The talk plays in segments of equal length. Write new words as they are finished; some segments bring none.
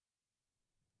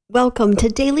Welcome to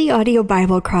Daily Audio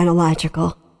Bible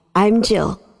Chronological. I'm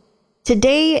Jill.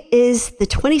 Today is the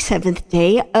 27th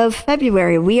day of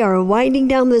February. We are winding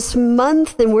down this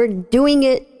month and we're doing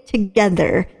it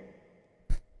together.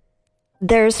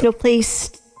 There's no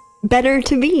place better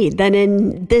to be than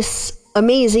in this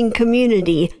amazing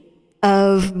community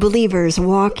of believers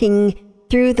walking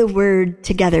through the Word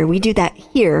together. We do that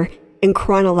here in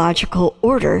chronological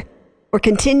order. We're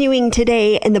continuing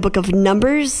today in the book of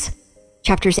Numbers,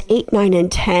 chapters 8, 9,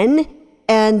 and 10.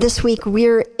 And this week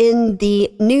we're in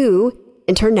the New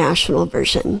International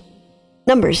Version.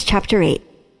 Numbers chapter 8.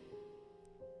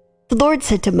 The Lord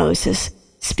said to Moses,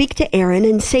 "Speak to Aaron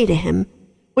and say to him,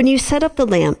 when you set up the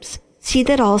lamps, see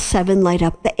that all 7 light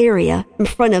up the area in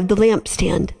front of the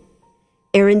lampstand."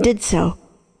 Aaron did so.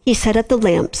 He set up the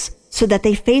lamps so that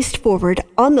they faced forward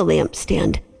on the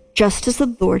lampstand, just as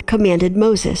the Lord commanded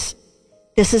Moses.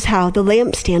 This is how the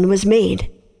lampstand was made.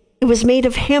 It was made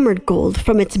of hammered gold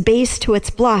from its base to its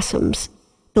blossoms.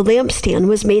 The lampstand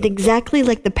was made exactly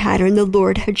like the pattern the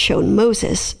Lord had shown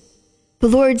Moses. The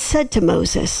Lord said to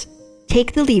Moses,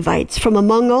 "Take the Levites from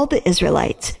among all the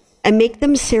Israelites and make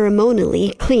them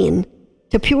ceremonially clean.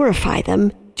 To purify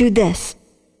them, do this: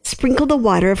 sprinkle the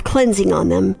water of cleansing on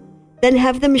them. Then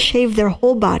have them shave their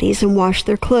whole bodies and wash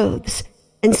their clothes,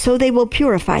 and so they will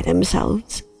purify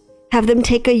themselves. Have them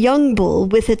take a young bull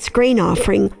with its grain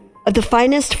offering of the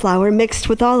finest flour mixed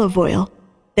with olive oil.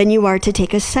 Then you are to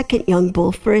take a second young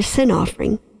bull for a sin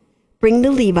offering. Bring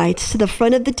the Levites to the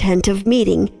front of the tent of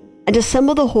meeting and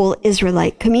assemble the whole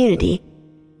Israelite community.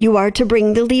 You are to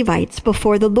bring the Levites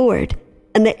before the Lord,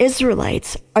 and the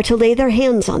Israelites are to lay their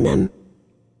hands on them.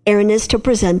 Aaron is to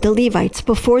present the Levites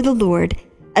before the Lord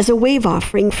as a wave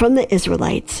offering from the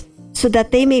Israelites, so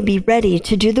that they may be ready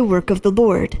to do the work of the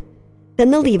Lord. Then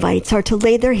the Levites are to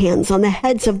lay their hands on the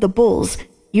heads of the bulls,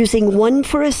 using one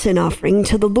for a sin offering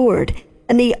to the Lord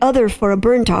and the other for a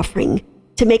burnt offering,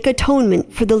 to make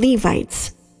atonement for the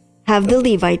Levites. Have the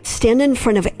Levites stand in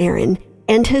front of Aaron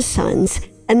and his sons,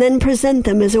 and then present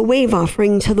them as a wave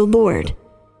offering to the Lord.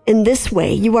 In this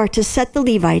way you are to set the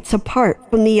Levites apart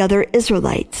from the other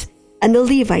Israelites, and the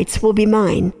Levites will be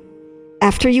mine.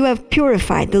 After you have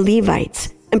purified the Levites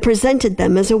and presented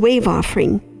them as a wave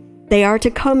offering, they are to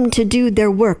come to do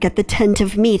their work at the tent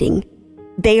of meeting.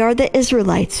 They are the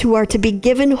Israelites who are to be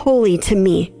given wholly to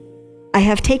me. I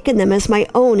have taken them as my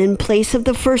own in place of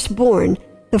the firstborn,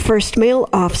 the first male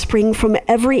offspring from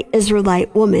every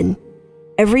Israelite woman.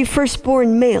 Every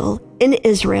firstborn male in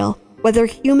Israel, whether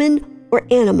human or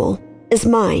animal, is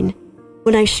mine.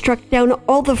 When I struck down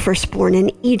all the firstborn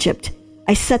in Egypt,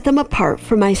 I set them apart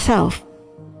for myself.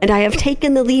 And I have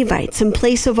taken the Levites in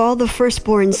place of all the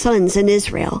firstborn sons in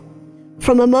Israel.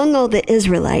 From among all the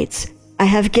Israelites, I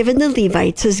have given the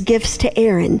Levites as gifts to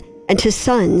Aaron and his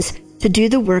sons to do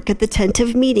the work at the tent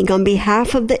of meeting on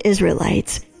behalf of the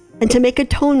Israelites, and to make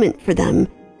atonement for them,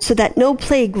 so that no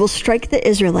plague will strike the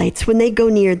Israelites when they go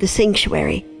near the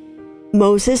sanctuary.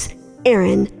 Moses,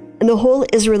 Aaron, and the whole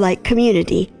Israelite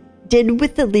community did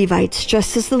with the Levites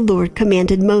just as the Lord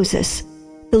commanded Moses.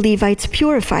 The Levites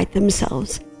purified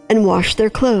themselves and washed their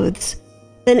clothes.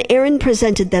 Then Aaron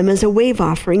presented them as a wave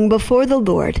offering before the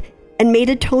Lord and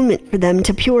made atonement for them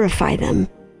to purify them.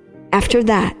 After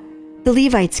that, the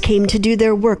Levites came to do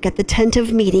their work at the tent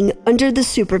of meeting under the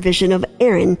supervision of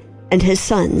Aaron and his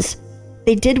sons.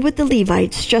 They did with the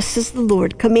Levites just as the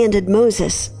Lord commanded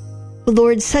Moses. The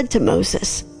Lord said to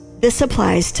Moses, "This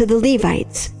applies to the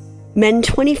Levites. Men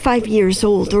 25 years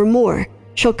old or more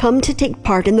shall come to take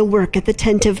part in the work at the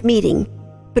tent of meeting,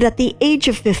 but at the age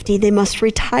of 50 they must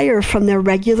retire from their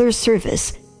regular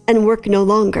service and work no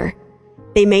longer.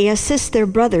 They may assist their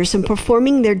brothers in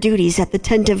performing their duties at the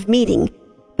tent of meeting,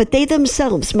 but they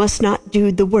themselves must not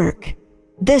do the work.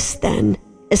 This, then,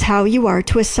 is how you are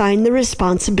to assign the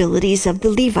responsibilities of the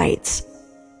Levites."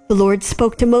 The Lord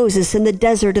spoke to Moses in the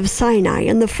desert of Sinai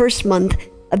in the first month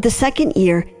of the second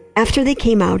year after they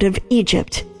came out of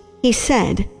Egypt. He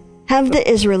said, "Have the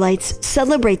Israelites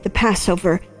celebrate the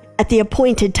Passover at the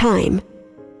appointed time.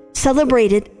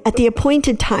 Celebrate it at the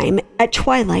appointed time at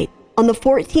twilight on the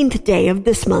 14th day of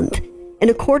this month, in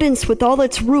accordance with all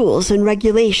its rules and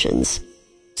regulations."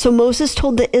 So Moses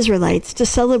told the Israelites to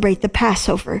celebrate the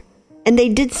Passover, and they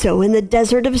did so in the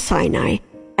desert of Sinai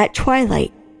at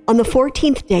twilight on the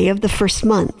 14th day of the first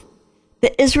month.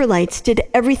 The Israelites did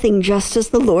everything just as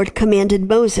the Lord commanded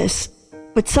Moses,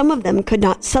 but some of them could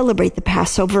not celebrate the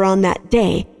Passover on that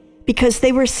day because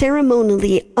they were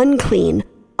ceremonially unclean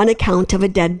on account of a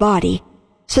dead body.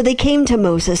 So they came to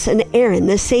Moses and Aaron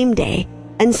the same day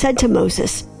and said to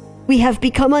Moses, "We have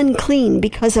become unclean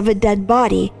because of a dead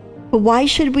body. But why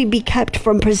should we be kept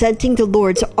from presenting the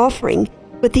Lord's offering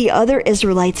with the other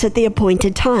Israelites at the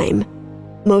appointed time?"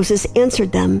 Moses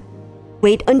answered them,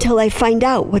 "Wait until I find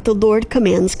out what the Lord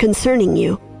commands concerning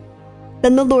you."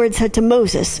 Then the Lord said to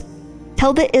Moses,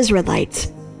 "Tell the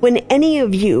Israelites, when any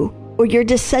of you or your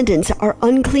descendants are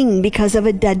unclean because of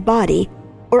a dead body,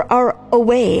 or are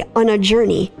away on a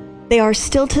journey, they are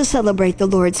still to celebrate the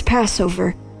Lord's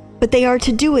Passover, but they are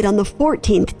to do it on the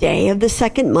 14th day of the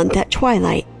second month at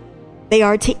twilight. They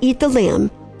are to eat the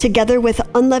lamb together with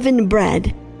unleavened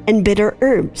bread and bitter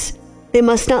herbs. They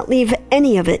must not leave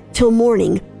any of it till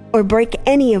morning or break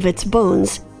any of its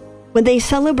bones. When they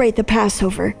celebrate the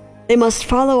Passover, they must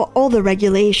follow all the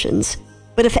regulations.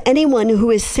 But if anyone who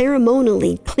is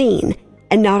ceremonially clean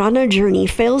and not on a journey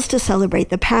fails to celebrate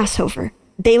the Passover,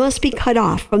 they must be cut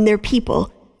off from their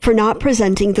people for not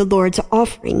presenting the Lord's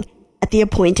offering at the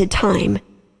appointed time.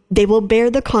 They will bear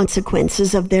the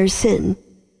consequences of their sin.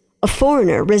 A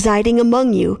foreigner residing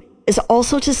among you is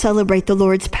also to celebrate the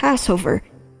Lord's Passover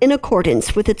in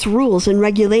accordance with its rules and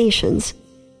regulations.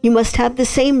 You must have the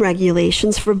same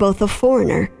regulations for both a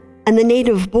foreigner and the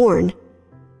native born.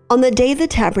 On the day the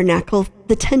tabernacle,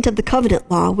 the tent of the covenant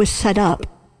law, was set up,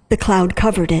 the cloud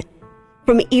covered it.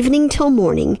 From evening till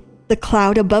morning, the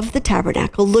cloud above the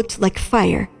tabernacle looked like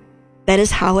fire. That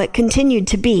is how it continued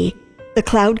to be. The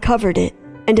cloud covered it,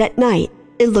 and at night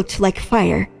it looked like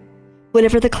fire.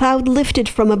 Whenever the cloud lifted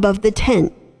from above the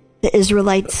tent, the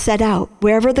Israelites set out.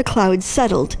 Wherever the cloud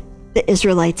settled, the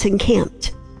Israelites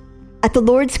encamped. At the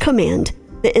Lord's command,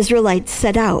 the Israelites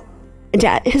set out, and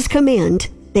at his command,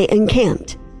 they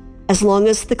encamped. As long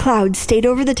as the cloud stayed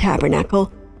over the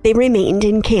tabernacle, they remained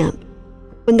in camp.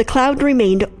 When the cloud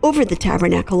remained over the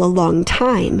tabernacle a long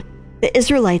time, the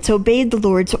Israelites obeyed the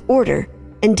Lord's order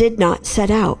and did not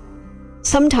set out.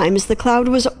 Sometimes the cloud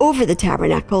was over the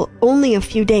tabernacle only a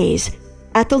few days.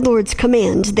 At the Lord's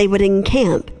command, they would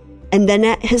encamp, and then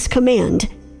at his command,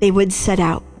 they would set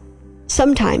out.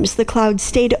 Sometimes the cloud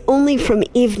stayed only from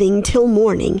evening till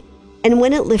morning, and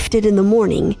when it lifted in the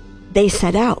morning, they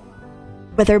set out.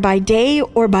 Whether by day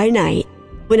or by night,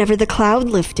 whenever the cloud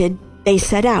lifted, they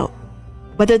set out.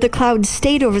 Whether the cloud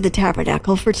stayed over the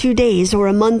tabernacle for 2 days or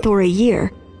a month or a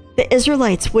year, the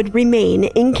Israelites would remain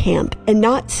in camp and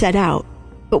not set out.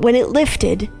 But when it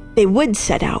lifted, they would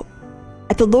set out.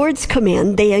 At the Lord's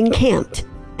command, they encamped,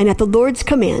 and at the Lord's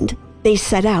command, they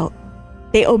set out.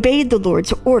 They obeyed the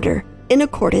Lord's order in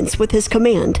accordance with his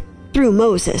command through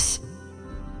Moses.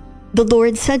 The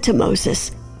Lord said to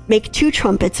Moses, "Make 2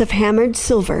 trumpets of hammered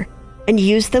silver and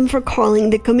use them for calling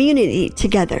the community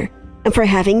together and for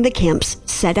having the camps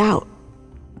set out.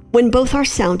 When both are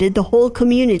sounded, the whole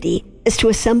community is to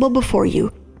assemble before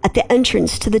you at the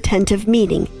entrance to the tent of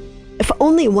meeting. If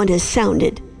only one is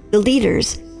sounded, the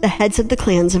leaders, the heads of the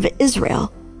clans of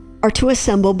Israel, are to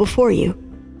assemble before you.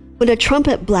 When a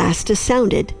trumpet blast is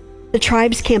sounded, the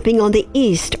tribes camping on the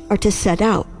east are to set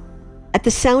out. At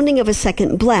the sounding of a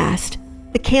second blast,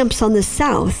 the camps on the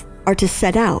south are to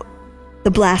set out.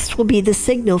 The blast will be the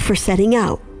signal for setting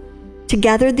out. To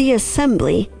gather the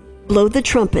assembly, blow the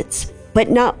trumpets, but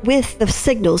not with the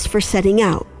signals for setting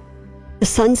out. The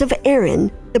sons of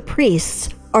Aaron, the priests,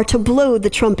 are to blow the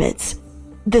trumpets.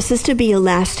 This is to be a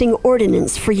lasting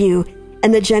ordinance for you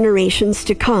and the generations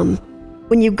to come.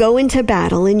 When you go into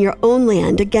battle in your own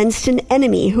land against an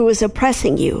enemy who is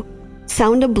oppressing you,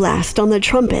 sound a blast on the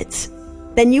trumpets.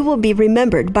 Then you will be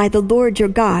remembered by the Lord your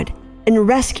God and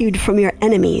rescued from your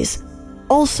enemies.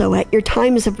 Also at your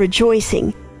times of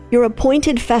rejoicing, your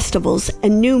appointed festivals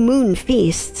and new moon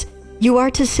feasts, you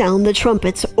are to sound the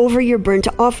trumpets over your burnt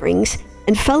offerings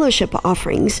and fellowship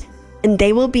offerings, and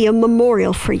they will be a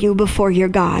memorial for you before your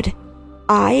God.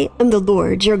 I am the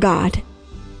Lord your God."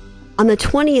 On the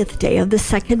 20th day of the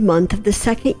second month of the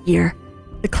second year,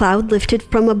 the cloud lifted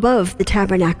from above the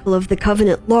tabernacle of the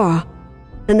covenant law.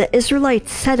 Then the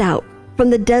Israelites set out from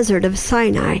the desert of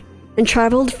Sinai and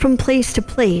traveled from place to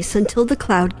place until the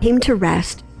cloud came to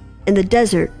rest in the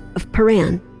desert of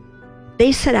Paran.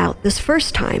 They set out this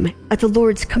first time at the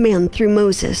Lord's command through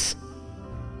Moses.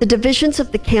 The divisions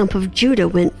of the camp of Judah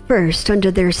went first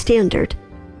under their standard.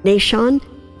 Nahshon,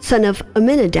 son of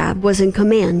Amminadab, was in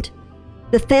command.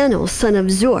 Nathanael, son of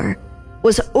Zur,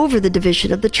 was over the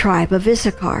division of the tribe of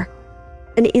Issachar.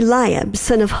 And Eliab,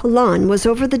 son of Helon, was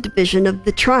over the division of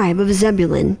the tribe of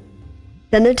Zebulun.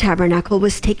 Then the tabernacle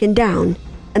was taken down,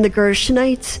 and the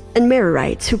Gershonites and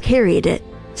Merarites who carried it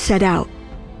set out.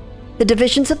 The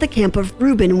divisions of the camp of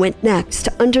Reuben went next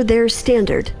under their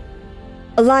standard.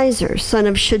 Elizur, son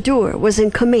of Shadur, was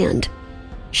in command.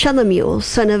 Shelumiel,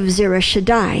 son of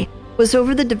Zerah-Shaddai, was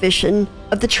over the division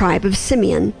of the tribe of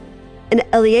Simeon. and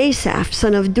Eliasaph,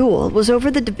 son of Duel, was over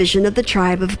the division of the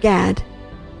tribe of Gad.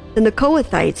 Then the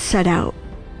Kohathites set out,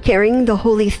 carrying the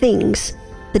holy things.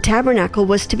 The tabernacle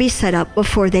was to be set up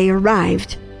before they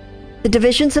arrived. The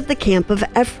divisions of the camp of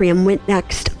Ephraim went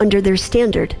next under their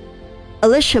standard.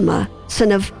 Elishama,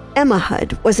 son of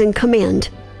Ammihud, was in command.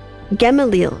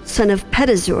 Gamaliel, son of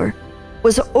Pedazur,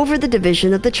 was over the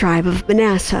division of the tribe of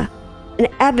Manasseh, and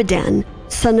Abidan,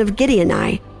 son of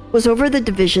Gideoni, was over the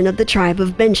division of the tribe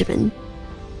of Benjamin.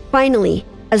 Finally,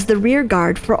 as the rear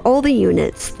guard for all the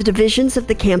units, the divisions of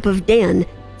the camp of Dan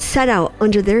set out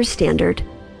under their standard.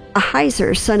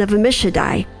 Ahiezer, son of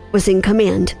Ammishaddai, was in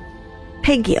command.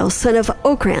 Pagiel, son of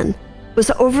Okran,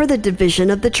 was over the division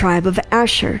of the tribe of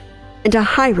Asher, and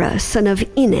Ahira, son of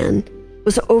Enan,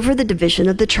 was over the division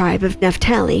of the tribe of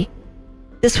Naphtali.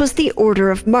 This was the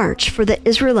order of march for the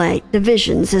Israelite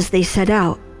divisions as they set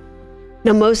out.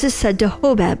 Now Moses said to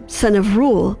Hobab, son of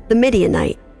Reuel, the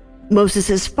Midianite,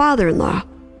 Moses' father-in-law,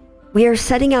 "We are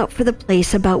setting out for the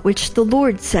place about which the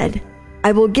Lord said,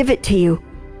 'I will give it to you.'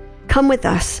 Come with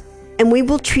us, and we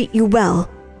will treat you well,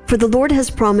 for the Lord has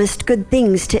promised good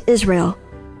things to Israel."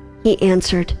 He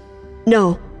answered,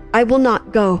 "No, I will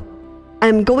not go. I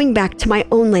am going back to my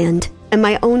own land and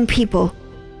my own people."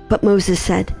 But Moses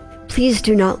said, "Please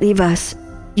do not leave us.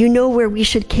 You know where we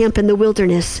should camp in the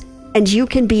wilderness, and you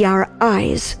can be our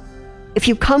eyes. If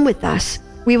you come with us,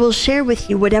 we will share with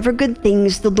you whatever good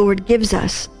things the Lord gives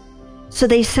us." So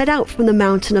they set out from the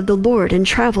mountain of the Lord and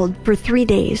traveled for 3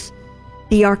 days.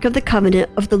 The ark of the covenant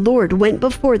of the Lord went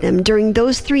before them during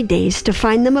those 3 days to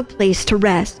find them a place to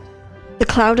rest. The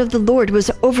cloud of the Lord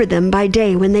was over them by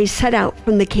day when they set out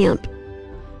from the camp.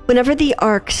 Whenever the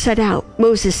ark set out,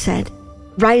 Moses said,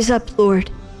 "Rise up, Lord.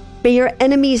 May your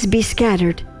enemies be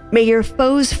scattered. May your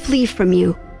foes flee from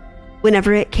you."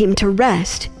 Whenever it came to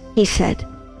rest, he said,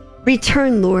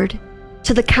 "Return, Lord,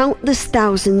 to the countless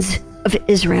thousands of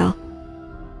Israel."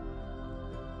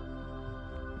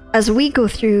 As we go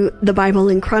through the Bible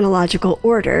in chronological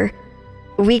order,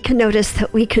 we can notice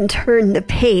that we can turn the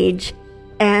page,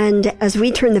 and as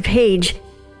we turn the page,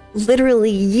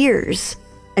 literally years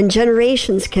and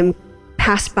generations can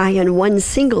pass by in one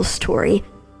single story.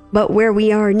 But where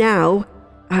we are now,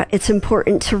 it's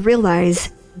important to realize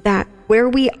that where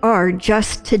we are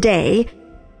just today,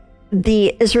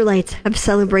 the Israelites have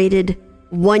celebrated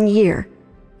 1 year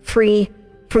free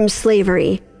from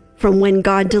slavery from when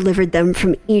God delivered them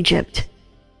from Egypt.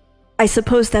 I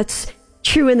suppose that's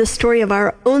true in the story of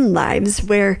our own lives,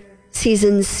 where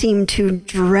seasons seem to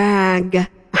drag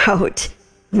out.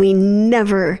 We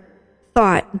never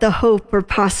thought the hope or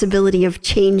possibility of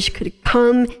change could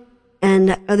come,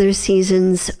 and other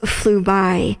seasons flew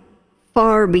by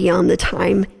far beyond the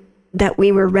time that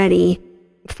we were ready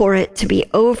for it to be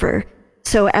over.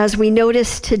 So as we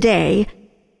notice today,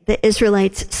 the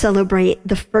Israelites celebrate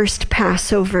the first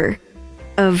Passover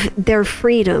of their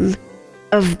freedom,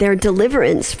 of their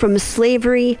deliverance from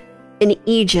slavery in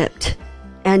Egypt.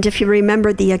 And if you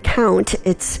remember the account,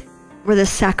 it's where the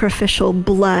sacrificial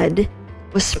blood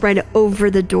was spread over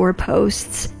the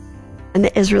doorposts, and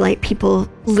the Israelite people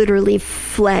literally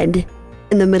fled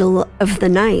in the middle of the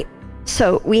night.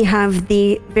 So we have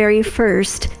the very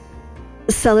first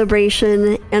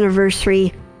celebration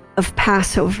anniversary of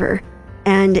Passover.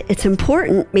 And it's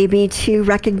important maybe to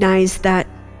recognize that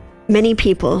many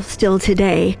people still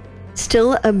today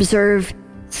still observe,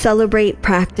 celebrate,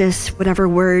 practice, whatever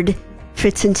word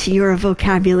fits into your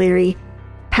vocabulary,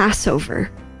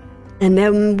 Passover. And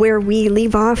then where we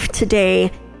leave off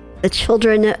today, the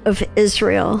children of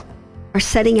Israel are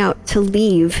setting out to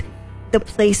leave the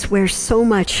place where so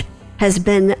much has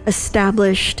been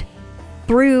established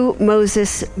through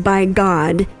Moses by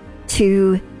God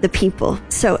to the people.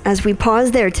 So as we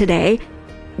pause there today,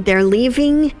 they're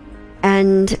leaving,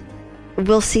 and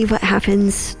we'll see what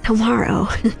happens tomorrow.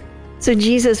 So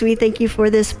Jesus, we thank you for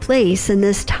this place and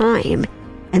this time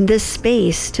and this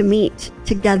space to meet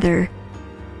together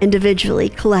individually,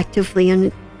 collectively,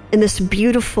 and in this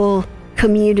beautiful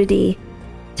community,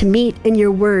 to meet in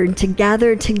your word, to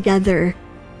gather together,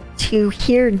 to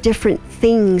hear different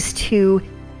things, to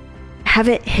have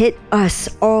it hit us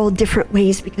all different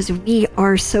ways, because we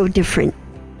are so different.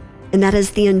 And that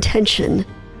is the intention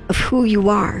of who you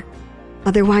are.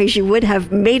 Otherwise, you would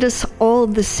have made us all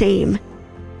the same.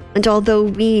 And although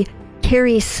we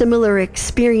carry similar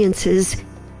experiences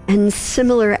and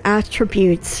similar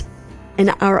attributes in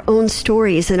our own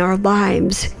stories and our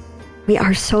lives, we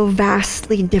are so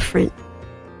vastly different.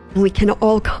 And we can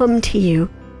all come to you,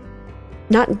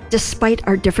 not despite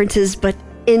our differences, but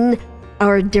in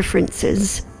our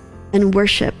differences, and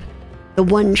worship the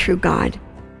one true God.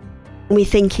 And we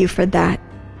thank you for that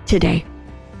today.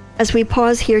 As we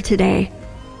pause here today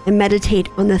and meditate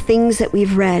on the things that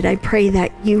we've read, I pray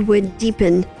that you would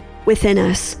deepen within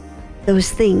us those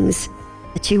things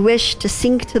that you wish to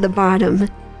sink to the bottom,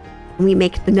 and we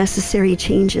make the necessary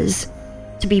changes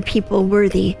to be people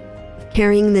worthy of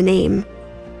carrying the name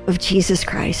of Jesus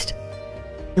Christ.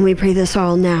 And we pray this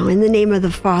all now in the name of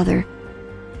the Father,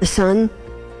 the Son,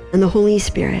 and the Holy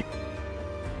Spirit.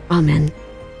 Amen.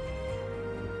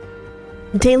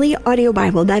 Daily Audio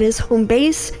Bible, that is home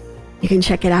base. You can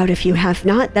check it out if you have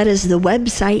not. That is the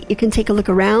website. You can take a look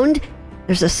around.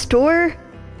 There's a store.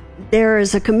 There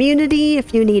is a community.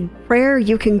 If you need prayer,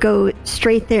 you can go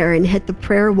straight there and hit the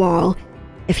prayer wall.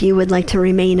 If you would like to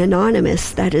remain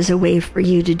anonymous, that is a way for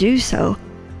you to do so.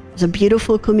 There's a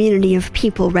beautiful community of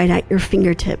people right at your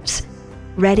fingertips,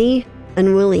 ready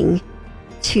and willing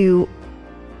to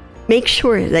make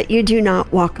sure that you do not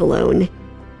walk alone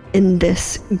in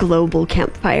this global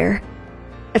campfire.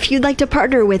 If you'd like to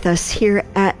partner with us here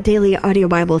at Daily Audio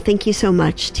Bible, thank you so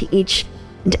much to each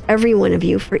and every one of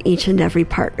you for each and every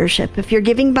partnership. If you're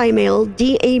giving by mail,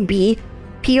 DAB,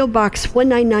 P.O. Box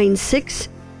 1996,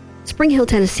 Spring Hill,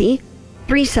 Tennessee,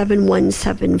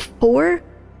 37174,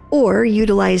 or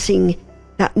utilizing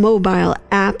that mobile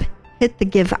app, hit the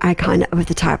give icon over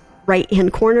the top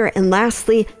right-hand corner. And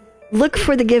lastly, look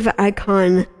for the give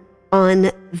icon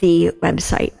on the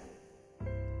website.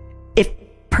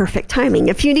 Perfect timing.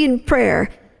 If you need prayer,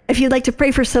 if you'd like to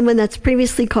pray for someone that's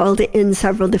previously called in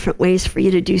several different ways for you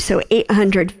to do so,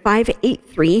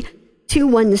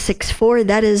 800-583-2164.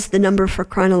 That is the number for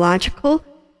Chronological.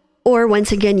 Or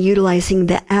once again, utilizing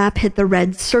the app, hit the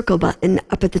red circle button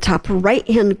up at the top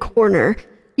right-hand corner.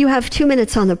 You have 2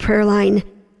 minutes on the prayer line.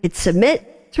 Hit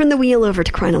submit, turn the wheel over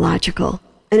to Chronological,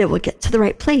 and it will get to the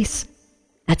right place.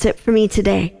 That's it for me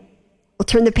today. We'll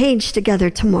turn the page together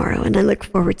tomorrow, and I look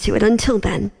forward to it. Until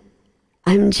then,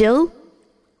 I'm Jill.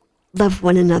 Love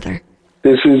one another.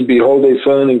 This is Behold a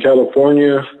Son in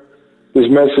California. This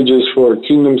message is for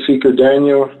Kingdom Seeker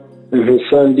Daniel and his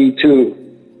son D2.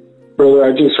 Brother,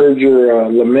 I just heard your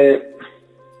lament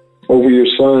over your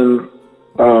son,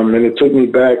 and it took me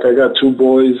back. I got 2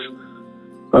 boys.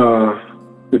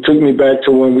 It took me back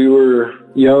to when we were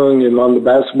young and on the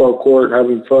basketball court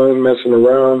having fun, messing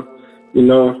around, you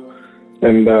know.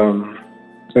 And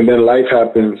then life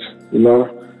happens, you know,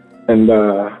 and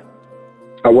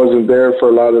I wasn't there for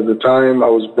a lot of the time. I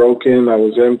was broken. I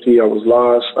was empty. I was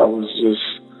lost. I was just,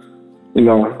 you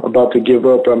know, about to give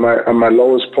up at my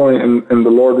lowest point. And the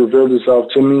Lord revealed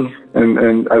himself to me,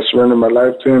 and I surrendered my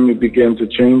life to him. He began to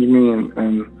change me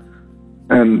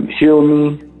and heal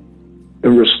me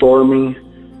and restore me.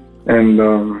 And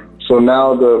so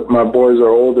now my boys are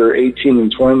older, 18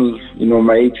 and 20. You know,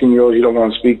 my 18-year-old, he don't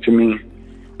want to speak to me.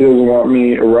 He doesn't want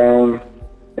me around,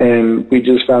 and we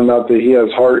just found out that he has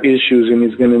heart issues and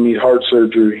he's going to need heart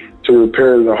surgery to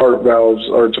repair the heart valves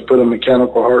or to put a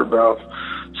mechanical heart valve.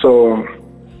 So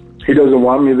he doesn't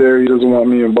want me there. He doesn't want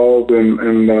me involved, and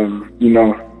you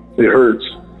know, it hurts.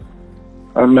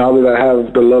 Now that I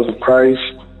have the love of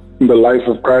Christ, the life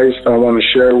of Christ, I want to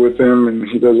share with him, and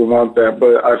he doesn't want that.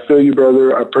 But I feel you,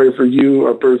 brother. I pray for you.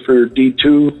 I pray for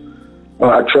D2.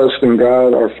 I trust in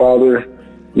God, our Father.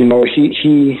 You know,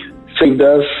 he saved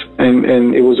us,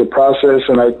 and it was a process,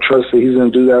 and I trust that he's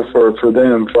going to do that for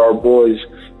them, for our boys.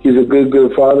 He's a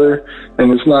good father,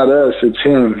 and it's not us, it's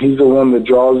him. He's the one that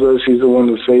draws us. He's the one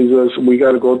that saves us. We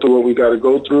got to go through what we got to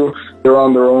go through. They're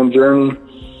on their own journey.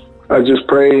 I just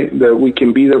pray that we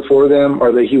can be there for them,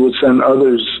 or that he would send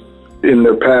others in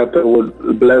their path that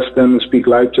would bless them and speak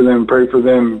life to them, pray for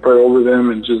them, pray over them,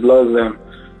 and just love them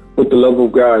with the love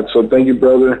of God. So thank you,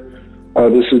 brother.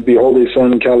 This is Behold a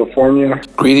Son in California.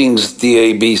 Greetings,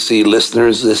 DABC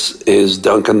listeners. This is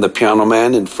Duncan the Piano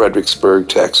Man in Fredericksburg,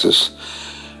 Texas.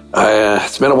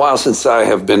 It's been a while since I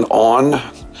have been on.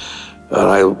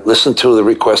 I listened to the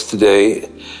request today,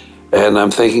 and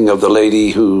I'm thinking of the lady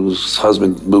whose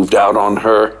husband moved out on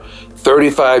her.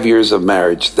 35 years of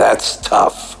marriage. That's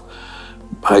tough.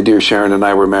 My dear Sharon and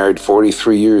I were married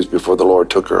 43 years before the Lord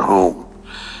took her home.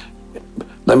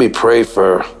 Let me pray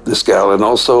for this gal, and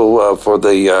also for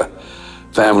the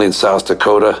family in South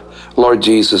Dakota. Lord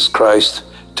Jesus Christ,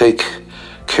 take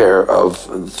care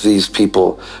of these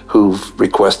people who've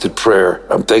requested prayer.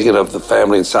 I'm thinking of the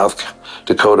family in South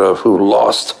Dakota who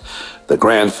lost the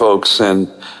grandfolks and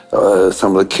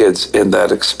some of the kids in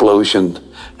that explosion,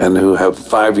 and who have a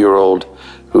 5-year-old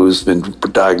who's been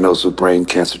diagnosed with brain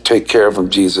cancer. Take care of them,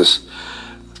 Jesus.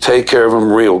 Take care of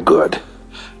them real good.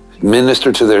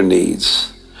 Minister to their needs.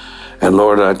 And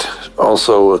Lord, I'd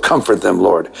also comfort them,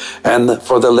 Lord. And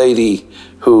for the lady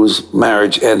whose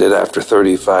marriage ended after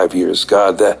 35 years,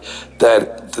 God, that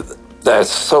That's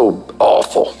so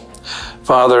awful.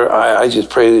 Father, I just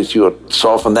pray that you would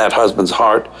soften that husband's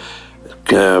heart.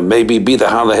 Maybe be the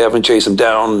hound of heaven, chase him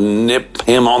down, nip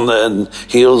him on the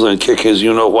heels and kick his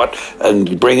you-know-what,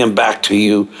 and bring him back to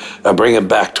you, bring him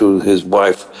back to his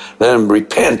wife. Let him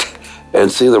repent and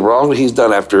see the wrong that he's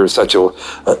done after such a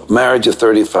marriage of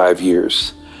 35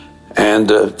 years, and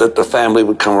that the family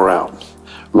would come around.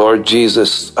 Lord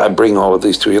Jesus, I bring all of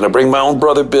these to you, and I bring my own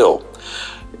brother Bill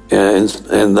in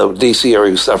the D.C.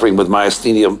 area who's suffering with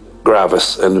myasthenia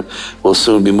gravis and will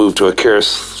soon be moved to a care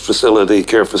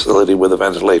facility with a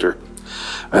ventilator.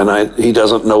 And he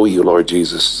doesn't know you, Lord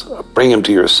Jesus. Bring him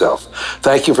to yourself.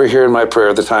 Thank you for hearing my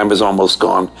prayer. The time is almost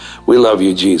gone. We love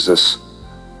you, Jesus.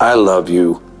 I love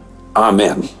you.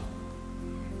 Amen.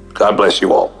 God bless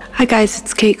you all. Hi, guys.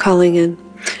 It's Kate calling in.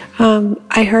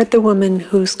 I heard the woman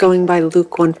who's going by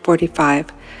Luke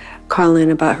 145 call in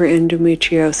about her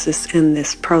endometriosis and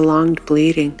this prolonged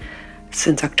bleeding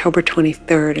since October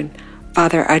 23rd. And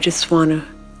Father, I just want to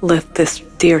lift this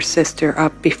dear sister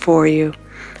up before you.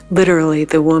 Literally,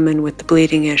 the woman with the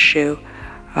bleeding issue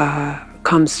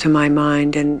comes to my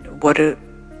mind, and what a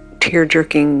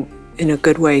tear-jerking, in a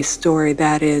good way, story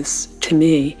that is to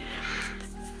me.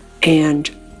 And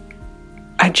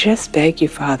I just beg you,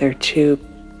 Father, to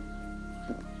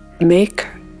make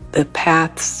the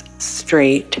paths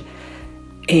straight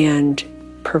and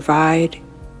provide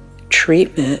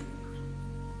treatment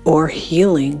or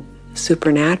healing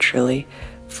supernaturally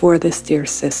for this dear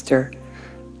sister.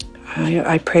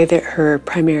 I pray that her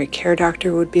primary care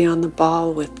doctor would be on the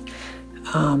ball with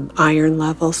iron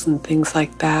levels and things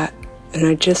like that. And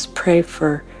I just pray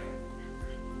for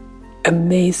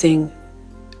amazing,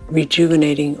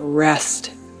 rejuvenating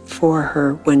rest for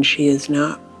her when she is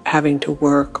not having to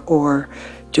work or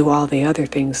do all the other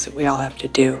things that we all have to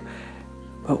do.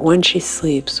 But when she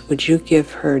sleeps, would you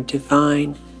give her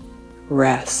divine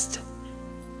rest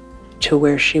to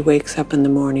where she wakes up in the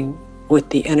morning with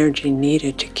the energy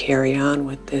needed to carry on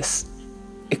with this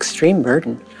extreme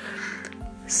burden.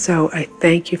 So I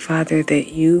thank you, Father, that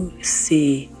you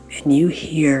see and you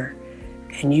hear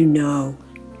and you know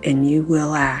and you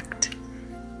will act.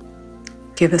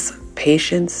 Give us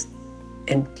patience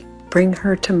and bring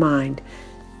her to mind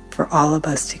for all of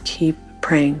us to keep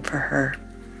praying for her.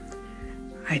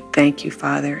 I thank you,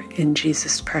 Father, in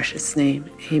Jesus' precious name.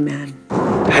 Amen.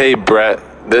 Hey, Brett.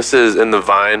 This is In the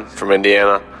Vine from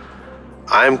Indiana.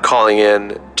 I'm calling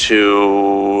in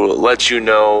to let you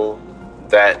know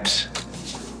that...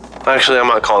 Actually, I'm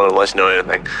not calling to let you know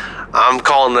anything. I'm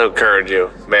calling to encourage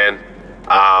you, man.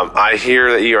 I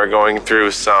hear that you are going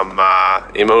through some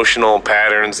emotional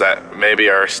patterns that maybe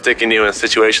are sticking you in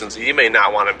situations that you may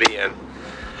not want to be in.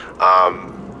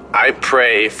 I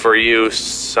pray for you,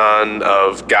 son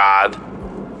of God,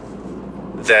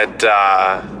 that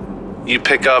you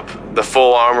pick up the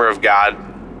full armor of God.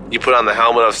 You put on the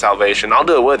helmet of salvation. I'll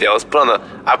do it with you. I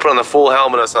put on the full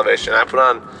helmet of salvation. I put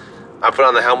on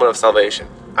the helmet of salvation.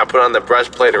 I put on the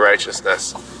breastplate of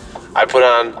righteousness. I put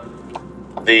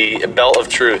on the belt of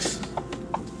truth.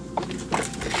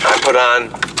 I put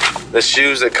on the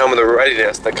shoes that come with the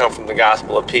readiness that come from the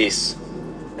gospel of peace.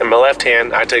 In my left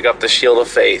hand, I take up the shield of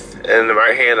faith. And in my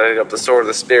right hand, I take up the sword of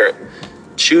the Spirit,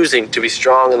 choosing to be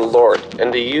strong in the Lord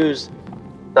and to utilize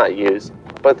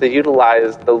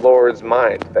the Lord's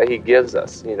mind that he gives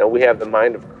us. You know, we have the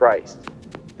mind of Christ,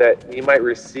 that you might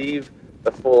receive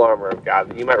the full armor of God,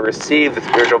 that you might receive the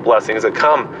spiritual blessings that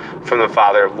come from the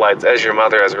Father of lights, as your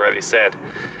mother has already said.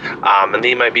 And that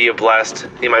you might be blessed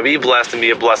and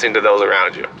be a blessing to those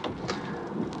around you.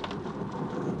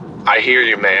 I hear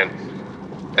you, man,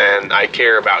 and I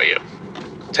care about you.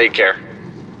 Take care.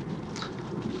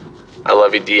 I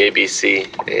love you, DABC,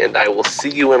 and I will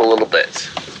see you in a little bit.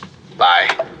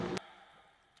 Bye.